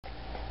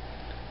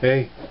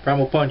Hey,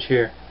 Primal Punch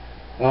here.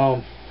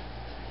 I've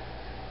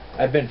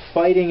been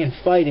fighting and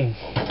fighting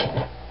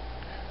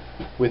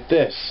with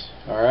this,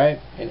 alright?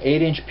 An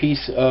 8-inch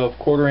piece of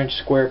 1/4-inch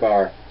square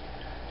bar.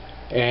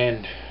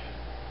 And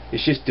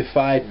it's just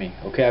defied me.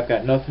 Okay, I've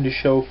got nothing to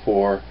show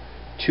for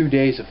 2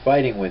 days of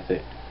fighting with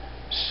it.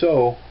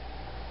 So,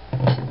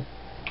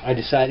 I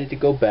decided to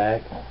go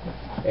back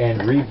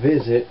and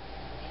revisit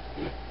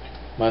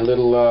my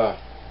little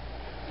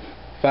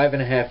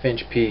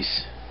 5.5-inch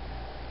piece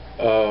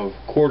of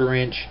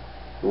 1/4-inch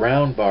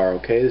round bar.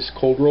 Okay, this is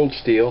cold rolled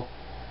steel.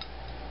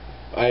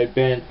 I had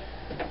bent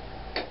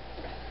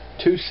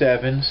 2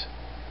 7s.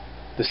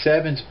 The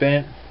 7s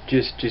bent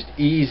just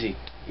easy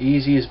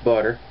as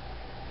butter.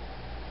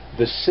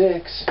 The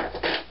 6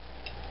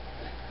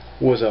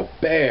 was a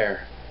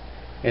bear,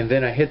 and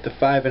then I hit the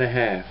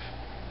 5.5.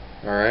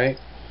 Alright,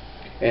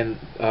 and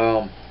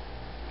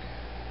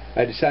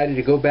I decided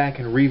to go back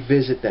and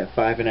revisit that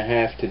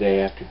 5.5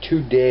 today after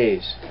 2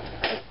 days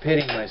of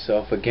pitting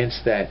myself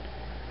against that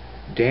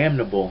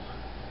damnable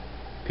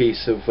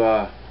piece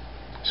of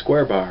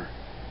square bar,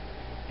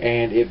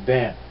 and it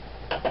bent.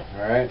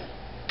 Alright,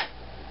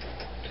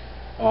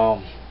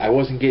 I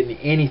wasn't getting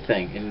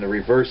anything in the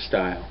reverse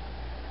style,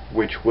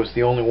 which was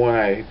the only one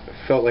I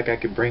felt like I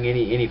could bring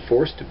any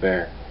force to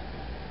bear.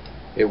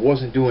 It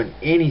wasn't doing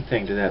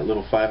anything to that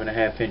little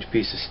 5.5-inch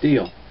piece of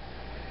steel.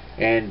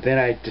 And then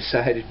I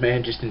decided,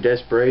 man, just in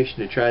desperation,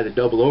 to try the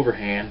double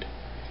overhand,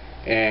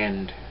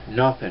 and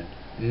nothing.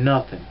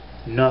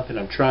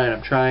 I'm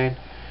trying,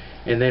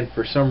 and then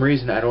for some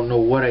reason, I don't know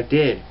what I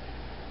did,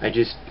 I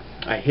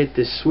hit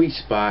this sweet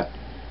spot,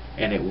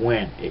 and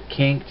it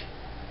kinked,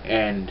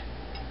 and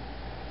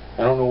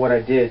I don't know what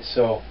I did.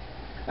 So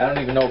I don't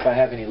even know if I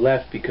have any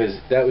left, because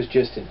that was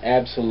just an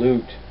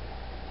absolute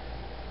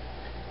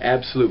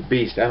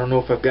beast. I don't know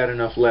if I've got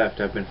enough left.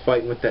 I've been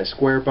fighting with that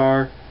square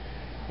bar,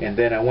 and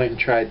then I went and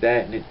tried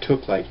that, and it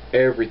took like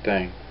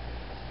everything.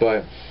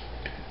 But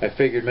I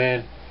figured,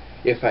 man,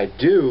 if I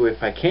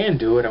can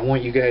do it, I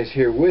want you guys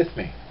here with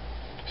me.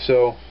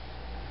 So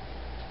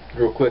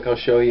real quick, I'll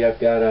show you. I've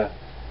got a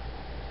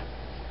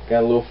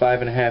little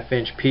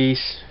 5.5-inch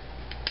piece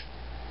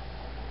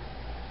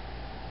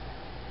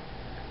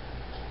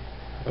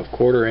of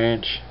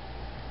 1/4-inch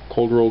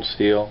cold rolled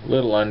steel, a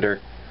little under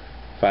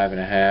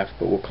 5.5,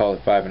 but we'll call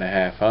it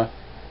 5.5, huh?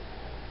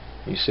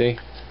 You see?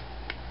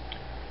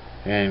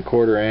 And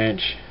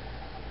 1/4-inch,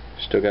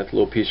 still got the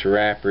little piece of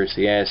wrapper. It's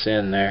the ass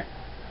end there.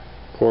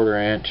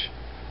 1/4-inch.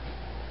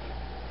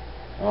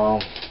 I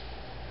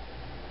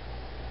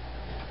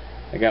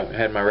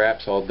had my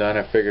wraps all done.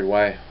 I figured,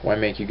 why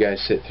make you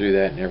guys sit through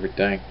that and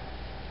everything.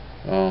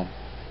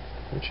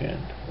 Which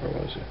end? Where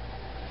was it?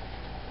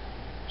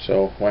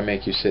 So why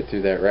make you sit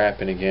through that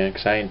wrapping again?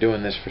 Because I ain't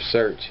doing this for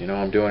certs, you know.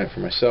 I'm doing it for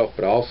myself,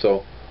 but I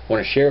also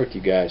want to share with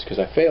you guys, because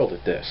I failed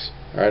at this.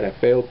 Alright, I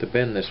failed to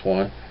bend this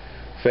one,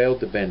 failed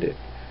to bend it,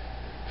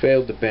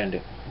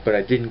 but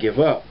I didn't give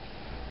up,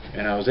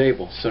 and I was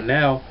able. So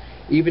now,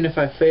 even if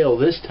I fail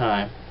this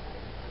time,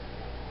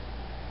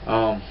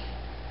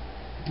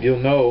 you'll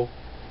know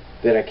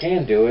that I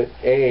can do it.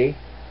 A,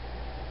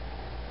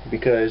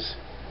 because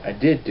I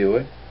did do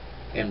it,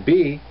 and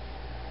B,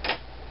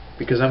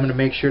 because I'm going to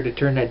make sure to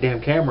turn that damn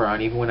camera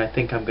on even when I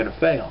think I'm going to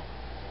fail.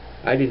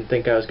 I didn't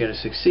think I was going to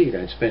succeed.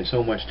 I'd spent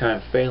so much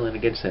time failing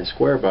against that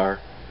square bar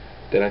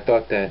that I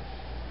thought that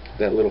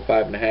little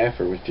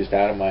 5.5er was just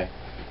out of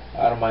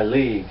my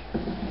league.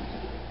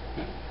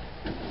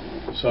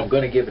 So I'm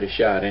going to give it a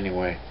shot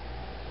anyway.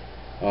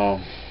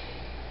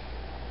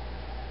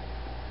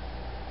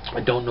 I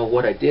don't know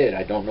what I did.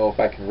 I don't know if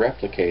I can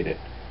replicate it.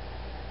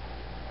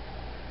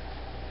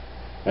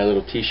 My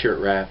little t-shirt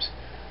wraps,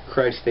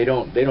 Christ, they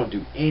don't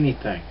do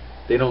anything.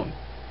 They don't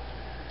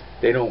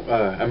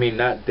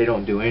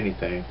do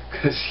anything,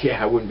 because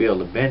yeah, I wouldn't be able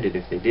to bend it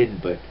if they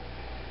didn't, but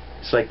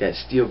it's like that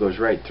steel goes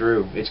right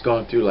through. It's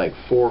gone through like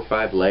 4 or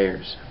 5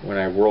 layers. When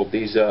I rolled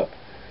these up,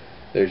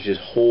 there's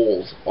just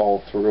holes all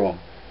through them.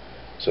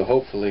 So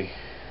hopefully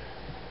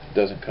it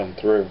doesn't come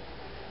through.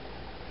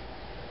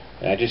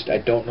 And I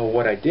don't know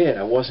what I did.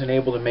 I wasn't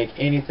able to make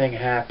anything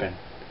happen,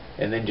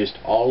 and then just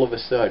all of a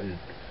sudden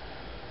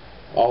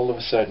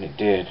it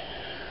did.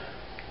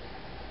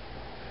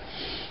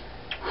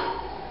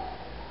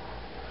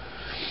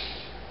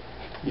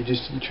 You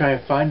try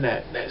and find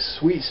that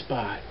sweet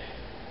spot.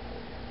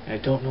 And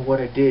I don't know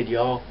what I did,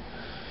 y'all.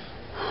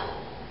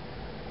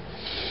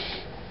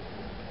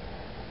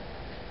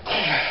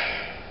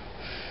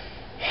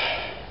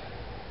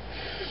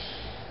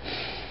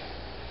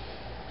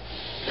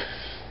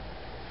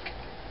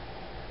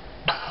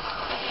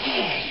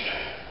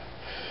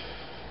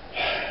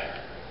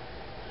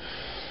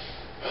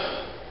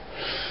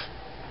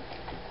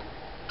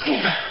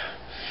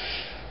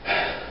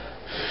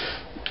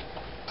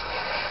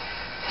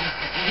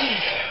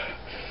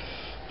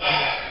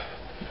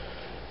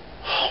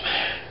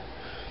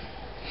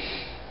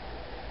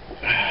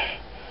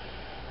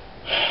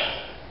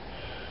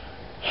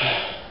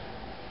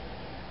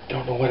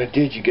 Don't know what I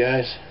did, you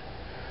guys.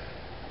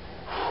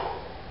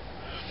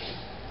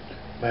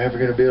 Am I ever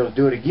going to be able to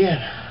do it again?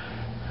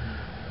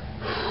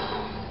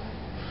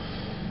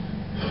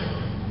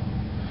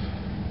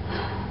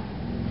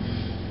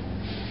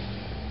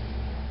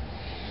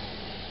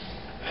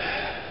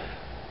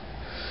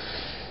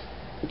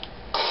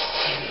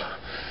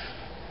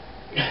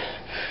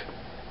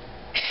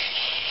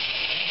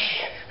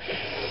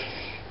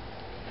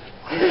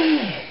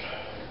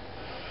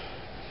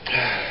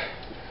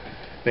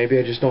 Maybe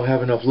I just don't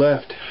have enough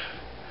left.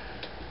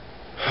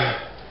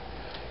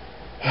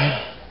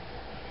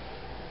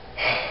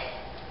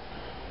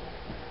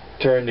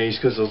 Turn these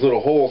because those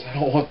little holes, I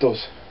don't want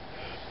those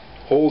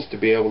holes to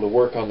be able to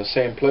work on the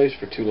same place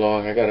for too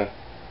long. I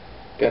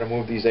gotta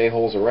move these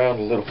a-holes around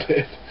a little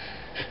bit.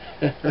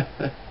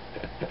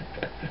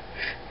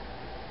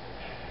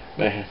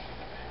 Man.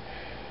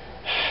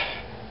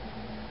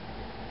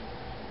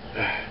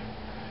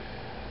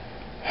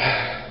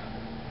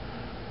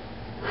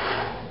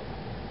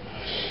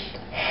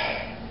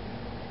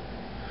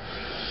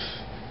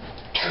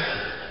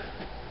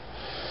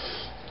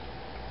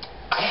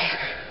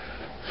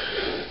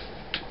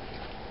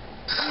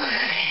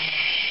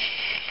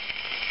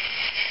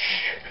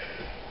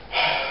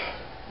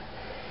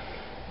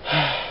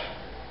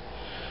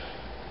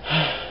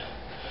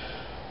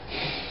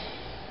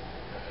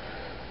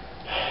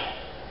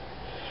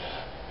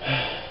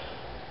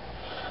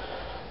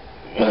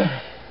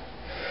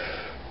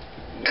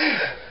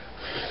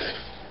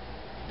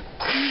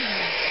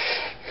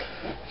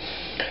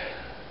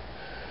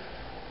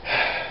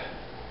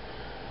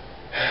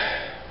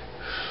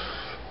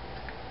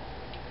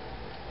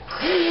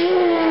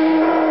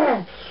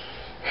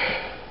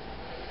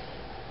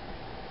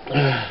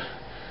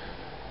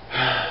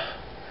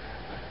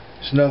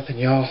 It's nothing,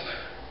 y'all.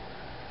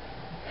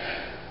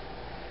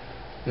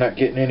 I'm not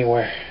getting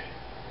anywhere.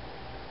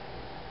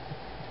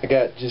 I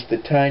got just the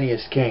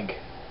tiniest kink.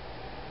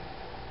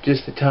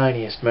 Just the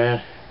tiniest,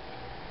 man.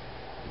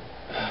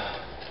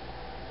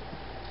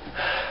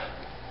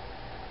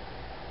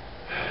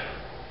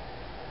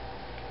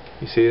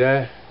 You see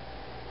that?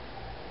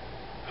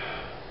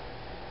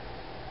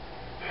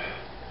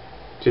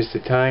 Just the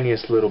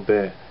tiniest little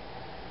bit.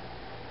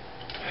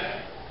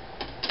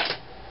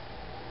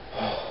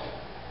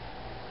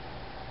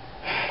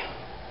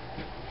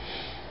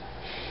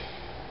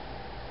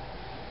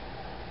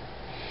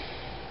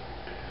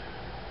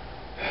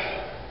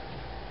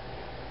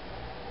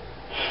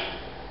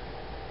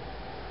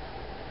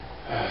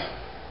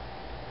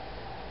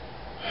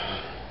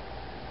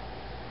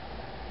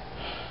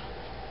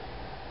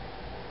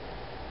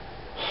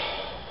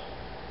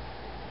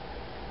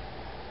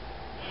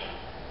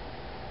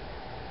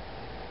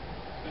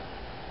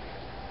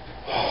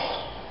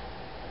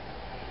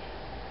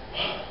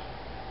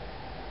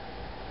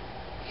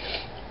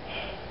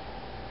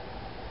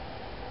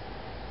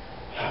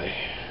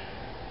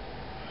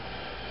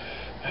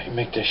 How you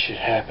make this shit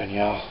happen,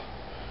 y'all?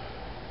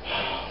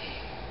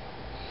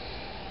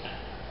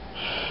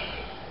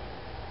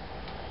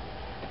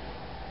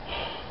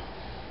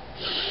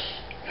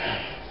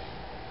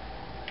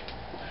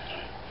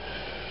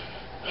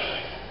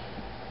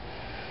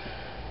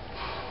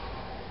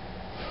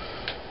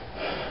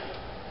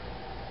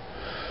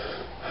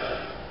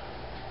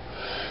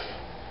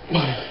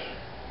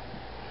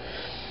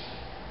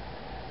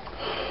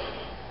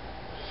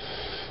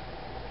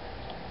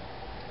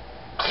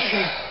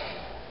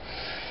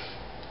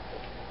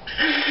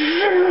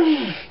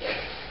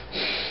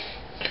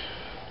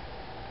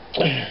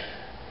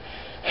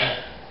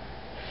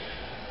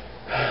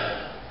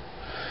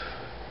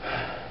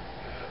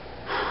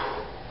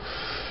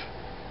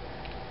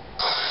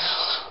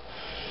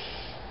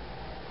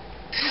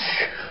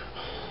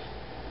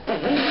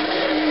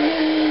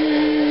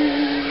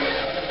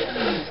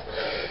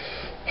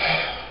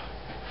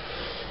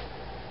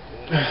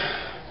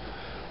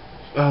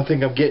 I don't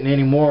think I'm getting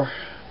any more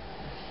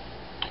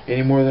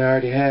than I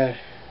already had.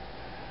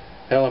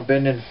 Hell, I'm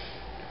bending,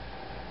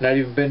 not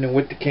even bending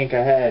with the kink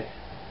I had.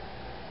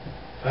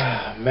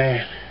 Ah,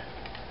 man.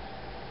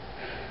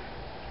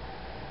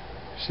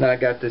 So now I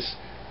got this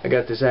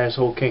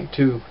asshole kink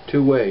two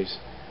ways.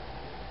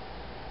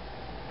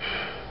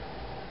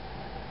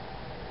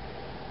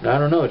 Now, I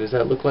don't know, does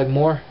that look like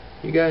more,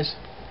 you guys?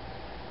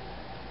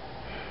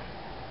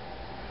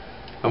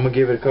 I'm gonna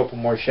give it a couple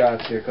more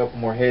shots here, a couple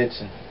more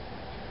hits, and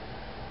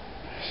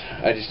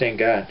I just ain't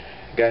got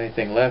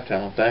anything left, I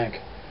don't think.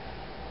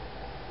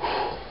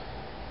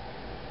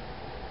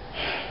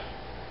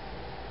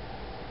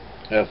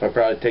 Well, if I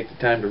probably take the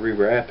time to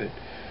rewrap it,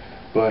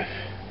 but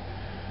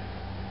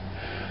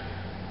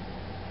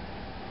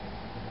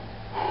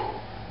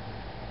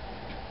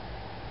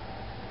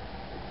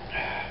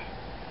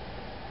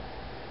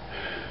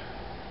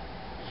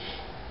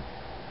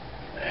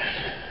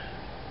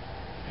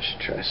I should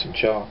try some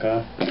chalk,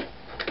 huh?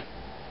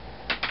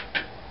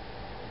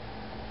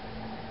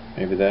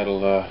 Maybe that'll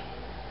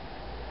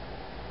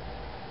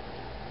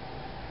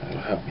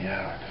help me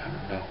out. I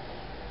don't know.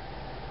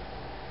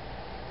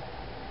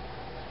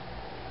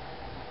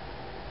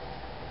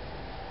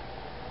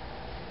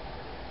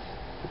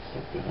 Put a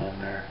little bit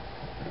on there.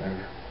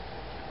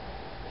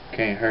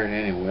 Can't hurt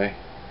anyway.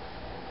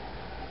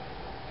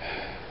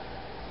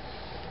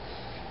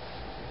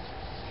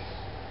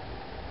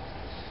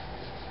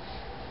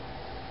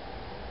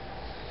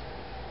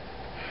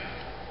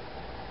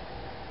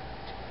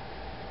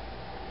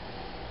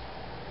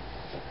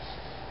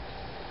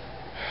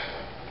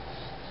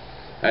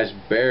 I just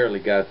barely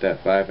got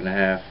that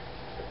 5.5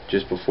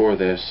 just before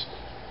this,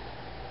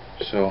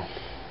 so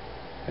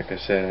like I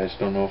said, I just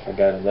don't know if I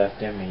got it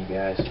left in me, you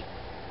guys.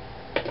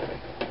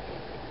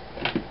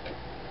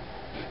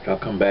 I'll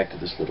come back to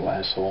this little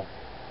asshole.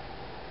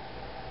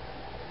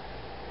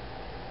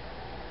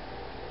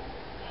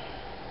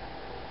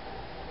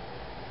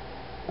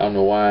 I don't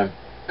know why I'm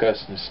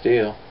cussing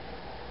steel,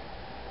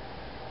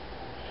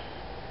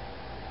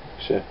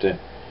 except that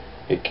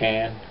it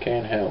can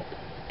help.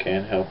 It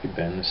can help you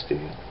bend the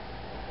steel.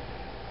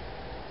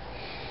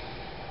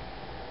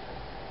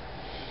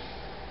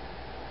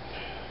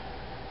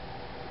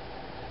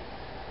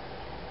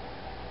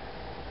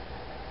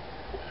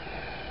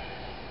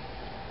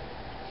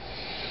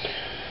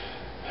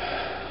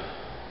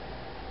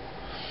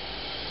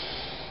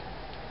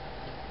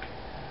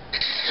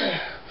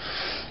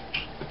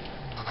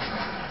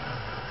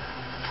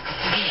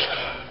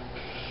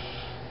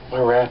 My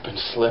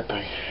wrapping's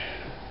slipping.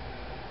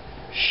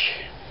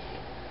 Shit.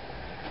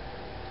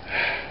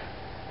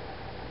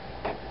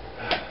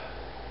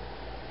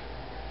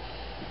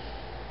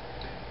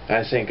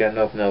 I just ain't got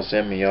nothing else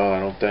in me, y'all, I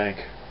don't think.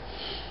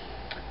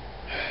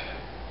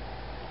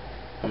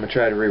 I'm gonna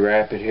try to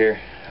rewrap it here.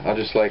 I'll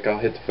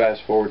hit the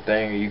fast forward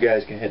thing, or you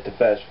guys can hit the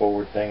fast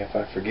forward thing if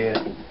I forget.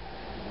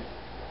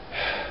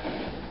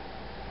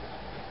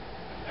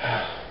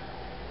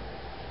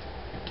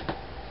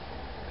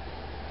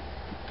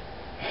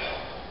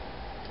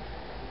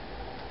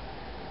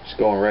 Just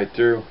going right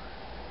through.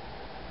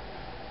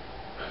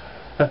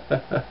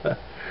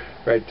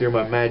 Right through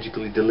my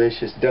magically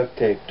delicious duct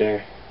tape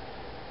there.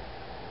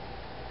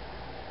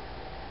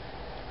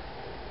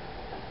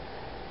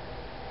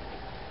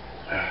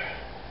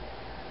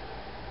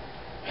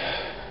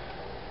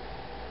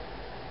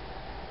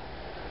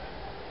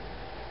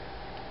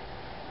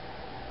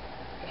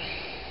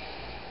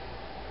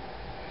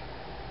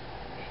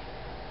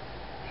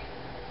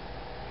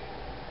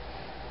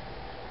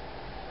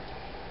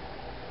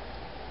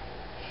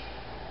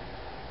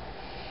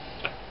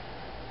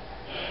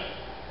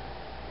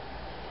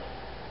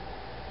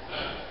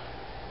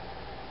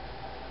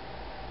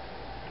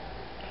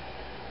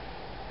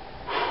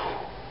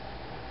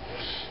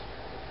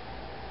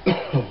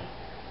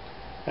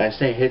 I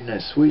just ain't hitting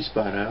that sweet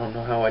spot. I don't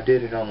know how I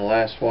did it on the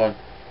last one.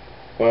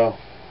 Well,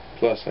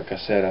 plus, like I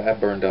said, I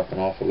burned up an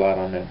awful lot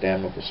on that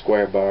damnable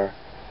square bar.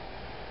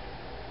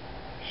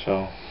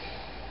 So,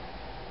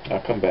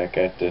 I'll come back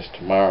at this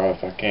tomorrow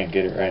if I can't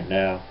get it right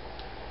now.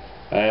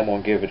 I am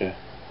gonna give it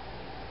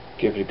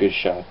a good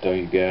shot though,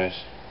 you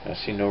guys. I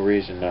see no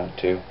reason not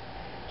to,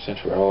 since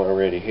we're all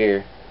already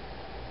here.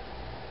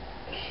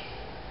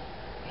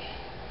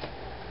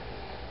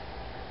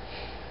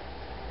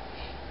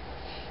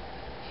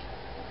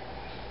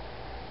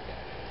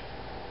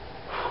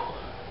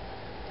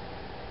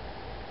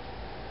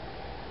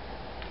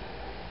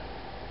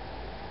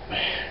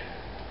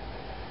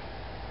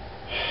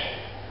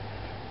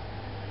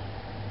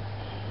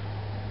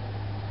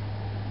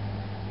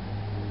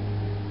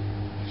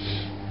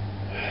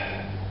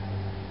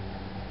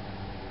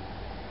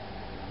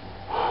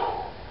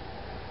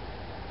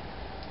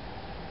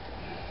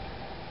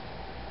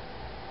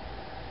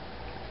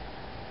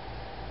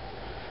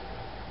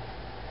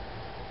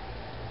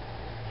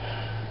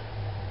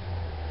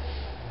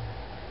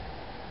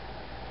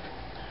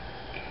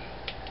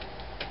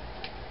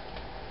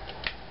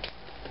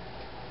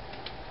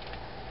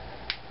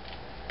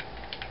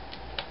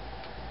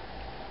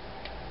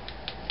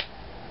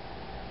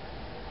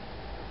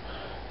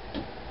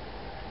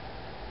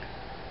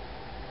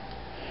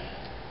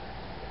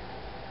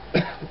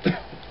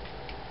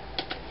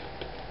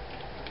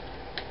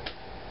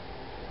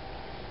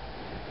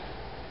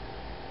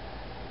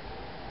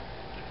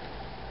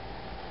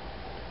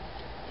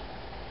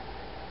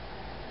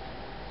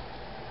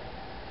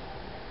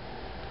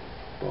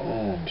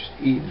 Boom, just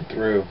eating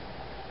through.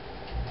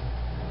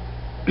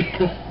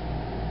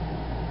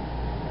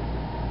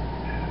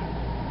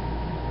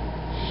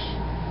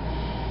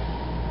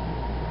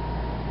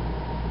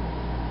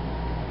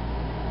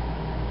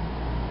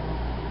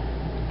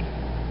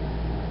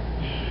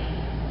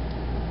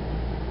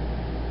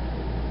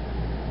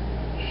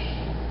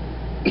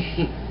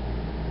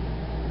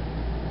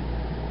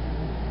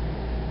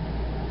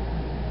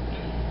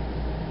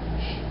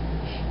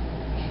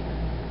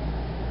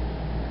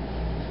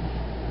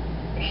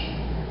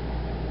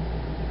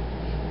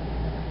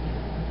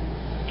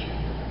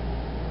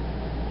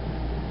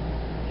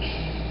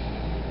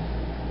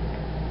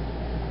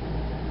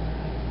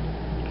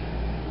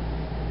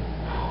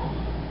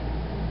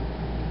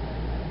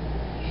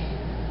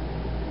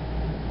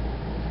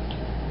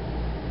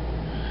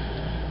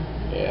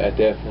 Yeah, I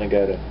definitely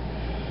gotta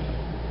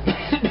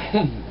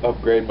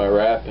upgrade my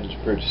wrappings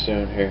pretty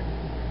soon here.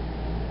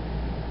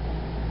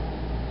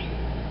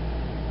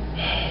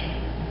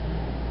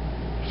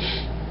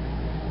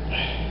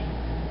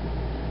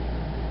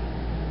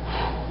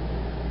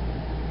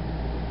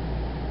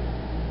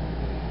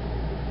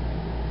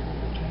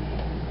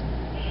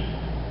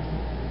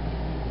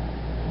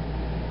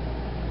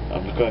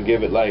 I'm just gonna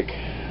give it like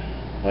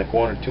 1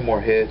 or 2 more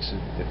hits, and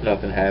if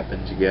nothing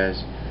happens, you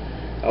guys,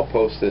 I'll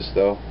post this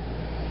though,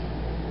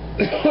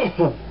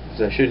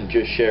 because I shouldn't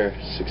just share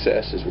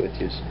successes with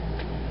you,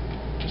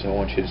 because I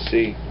want you to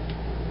see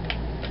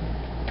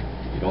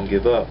you don't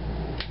give up.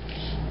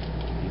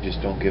 You just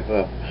don't give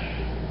up.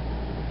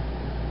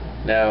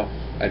 Now,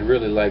 I'd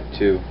really like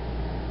to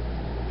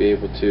be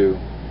able to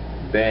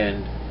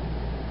bend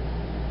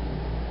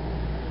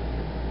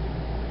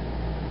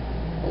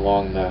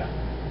along the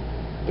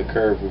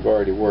curve we've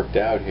already worked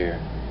out here.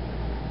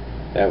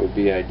 That would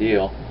be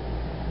ideal,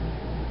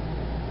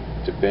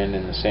 to bend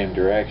in the same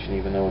direction,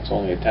 even though it's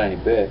only a tiny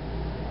bit.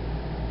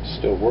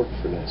 Still work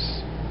for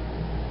this,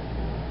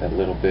 that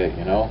little bit,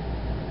 you know.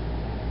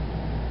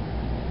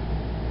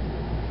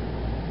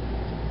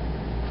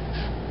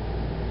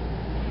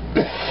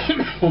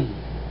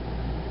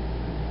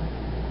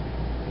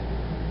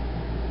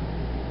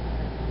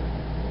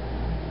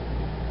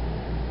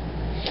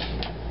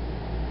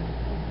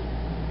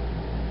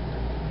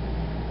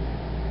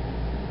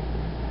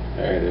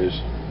 There it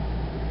is.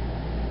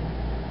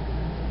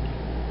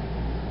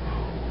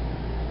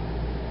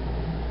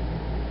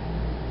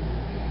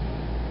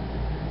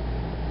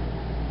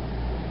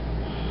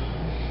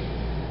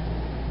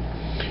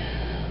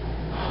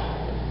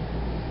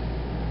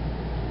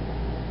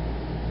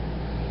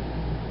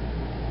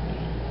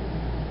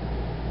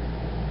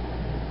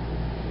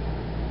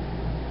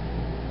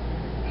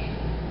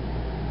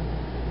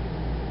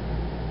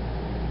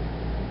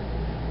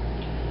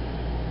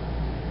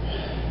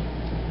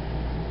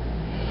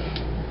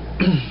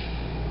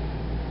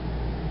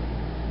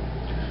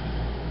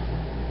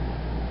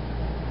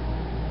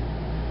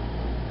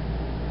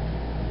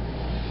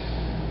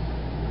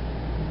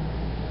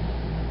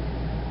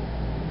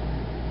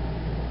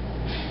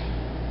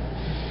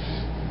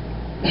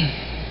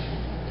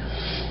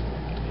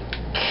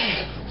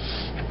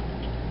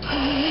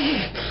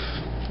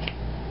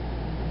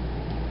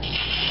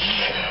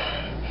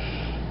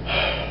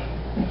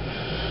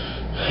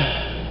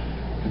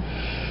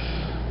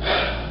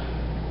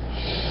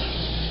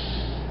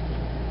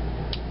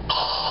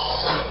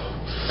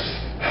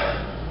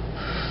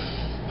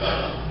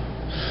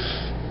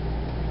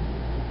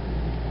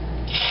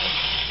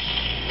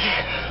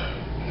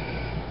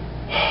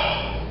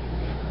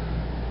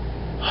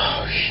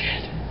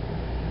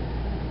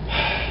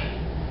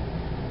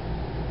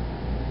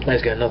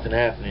 That's got nothing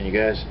happening, you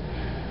guys.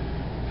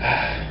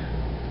 I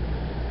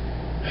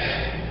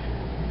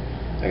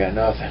got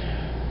nothing.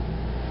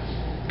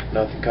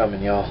 Nothing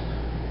coming, y'all.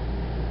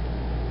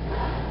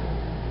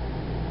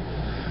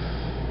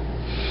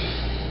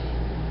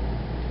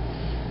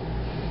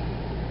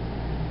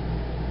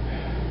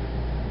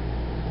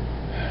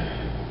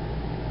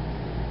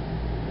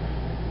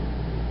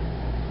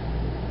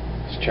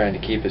 Just trying to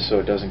keep it so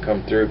it doesn't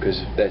come through,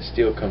 because if that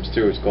steel comes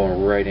through, it's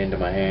going right into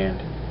my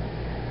hand.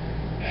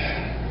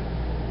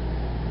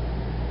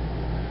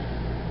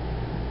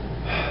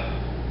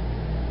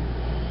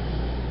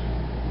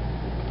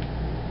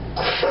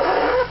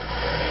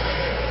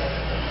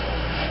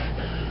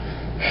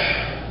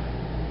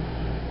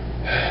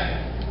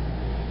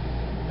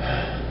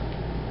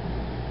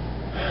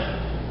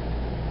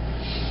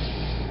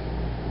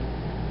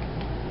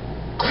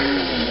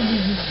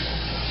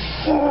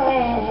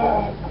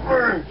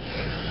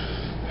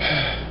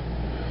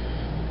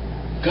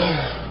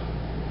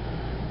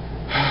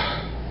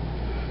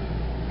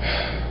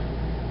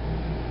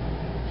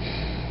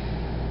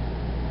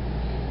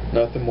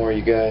 Nothing more,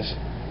 you guys.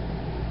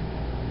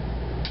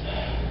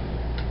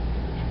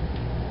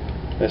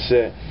 That's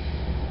it.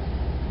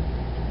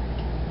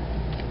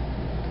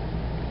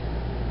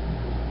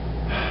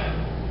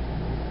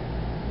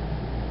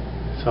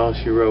 That's all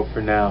she wrote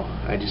for now.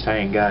 I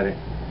ain't got it.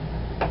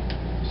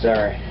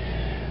 Sorry.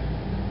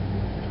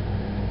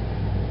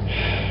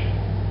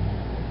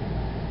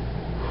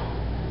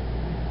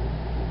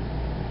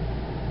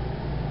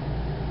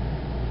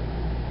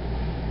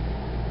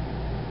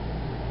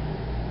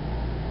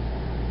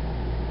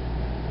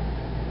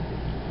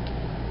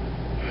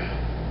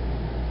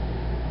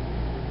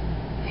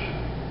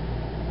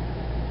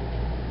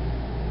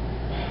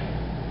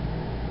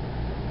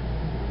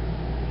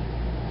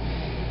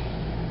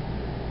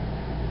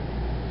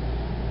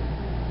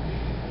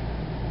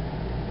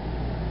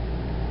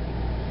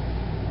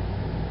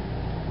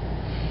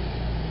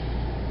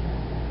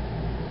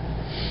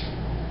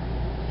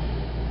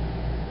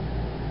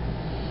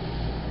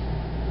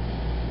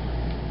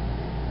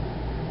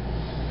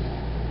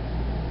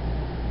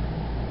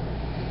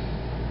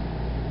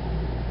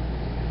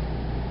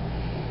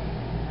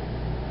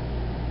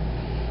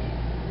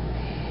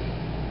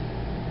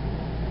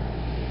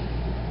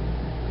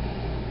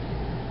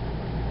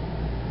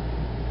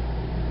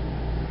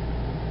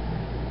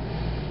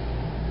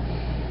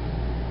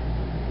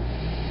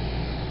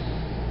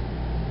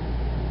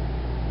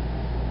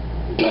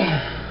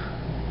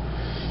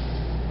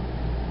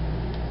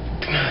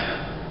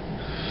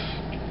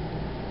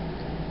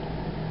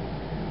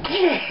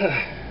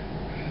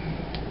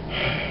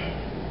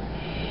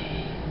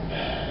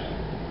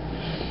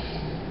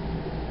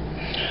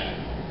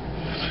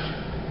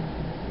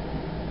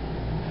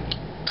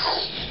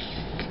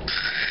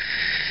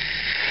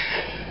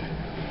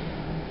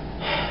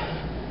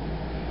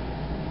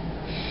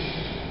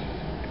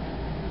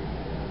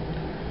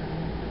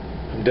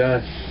 I'm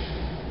done.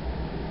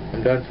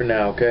 I'm done for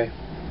now, okay?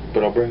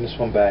 But I'll bring this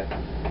one back.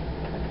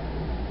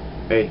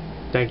 Hey,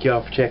 thank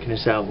y'all for checking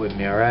this out with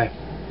me, alright?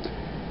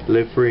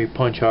 Live free,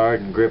 punch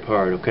hard, and grip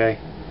hard, okay?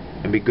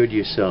 And be good to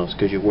yourselves,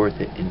 because you're worth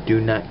it. And do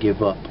not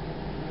give up.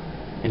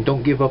 And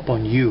don't give up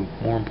on you,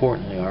 more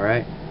importantly,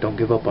 alright? Don't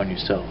give up on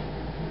yourself.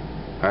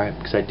 Alright?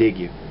 Because I dig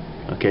you.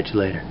 I'll catch you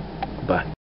later. Bye.